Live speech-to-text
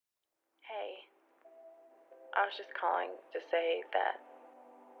I was just calling to say that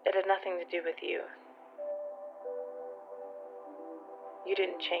it had nothing to do with you. You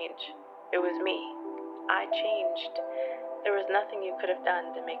didn't change. It was me. I changed. There was nothing you could have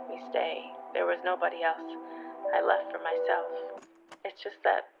done to make me stay. There was nobody else. I left for myself. It's just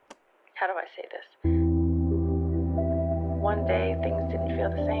that, how do I say this? One day, things didn't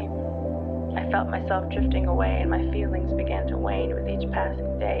feel the same. I felt myself drifting away, and my feelings began to wane with each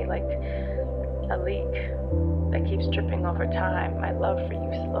passing day, like a leak that keeps dripping over time. My love for you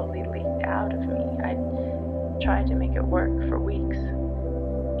slowly leaked out of me. I tried to make it work for weeks.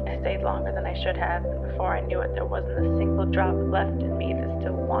 I stayed longer than I should have, and before I knew it, there wasn't a single drop left in me that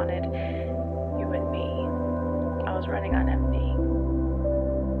still wanted you and me. I was running on empty.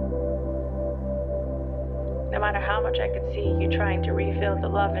 No matter how much I could see you trying to refill the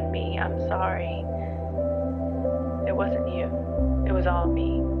love in me, I'm sorry. It wasn't you. It was all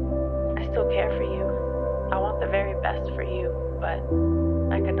me. I still care for you. I want the very best for you, but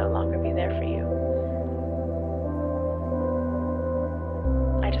I can no longer be there for you.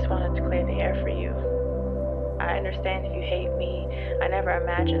 I just wanted to clear the air for you. I understand if you hate me. I never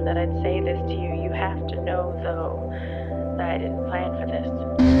imagined that I'd say this to you. You have to know, though, that I didn't plan for this.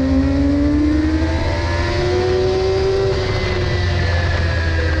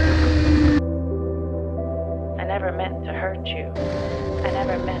 I never meant to hurt you. I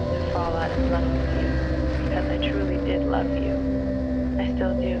never meant to fall out of love with you, because I truly did love you. I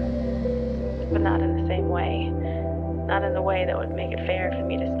still do, but not in the same way. Not in the way that would make it fair for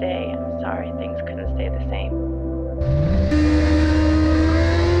me to stay. I'm sorry things couldn't stay the same.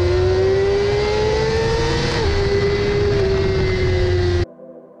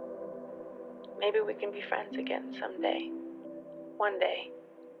 Maybe we can be friends again someday. One day.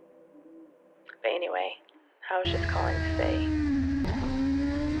 But anyway, I was just calling to say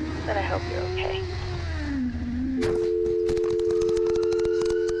that I hope you're okay.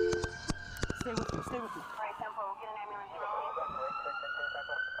 Stay with me, stay with me. Right, Tempo, get an ambulance rolling.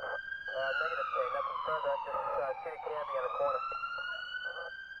 Negative, nothing further, just Kitty Candy on the corner.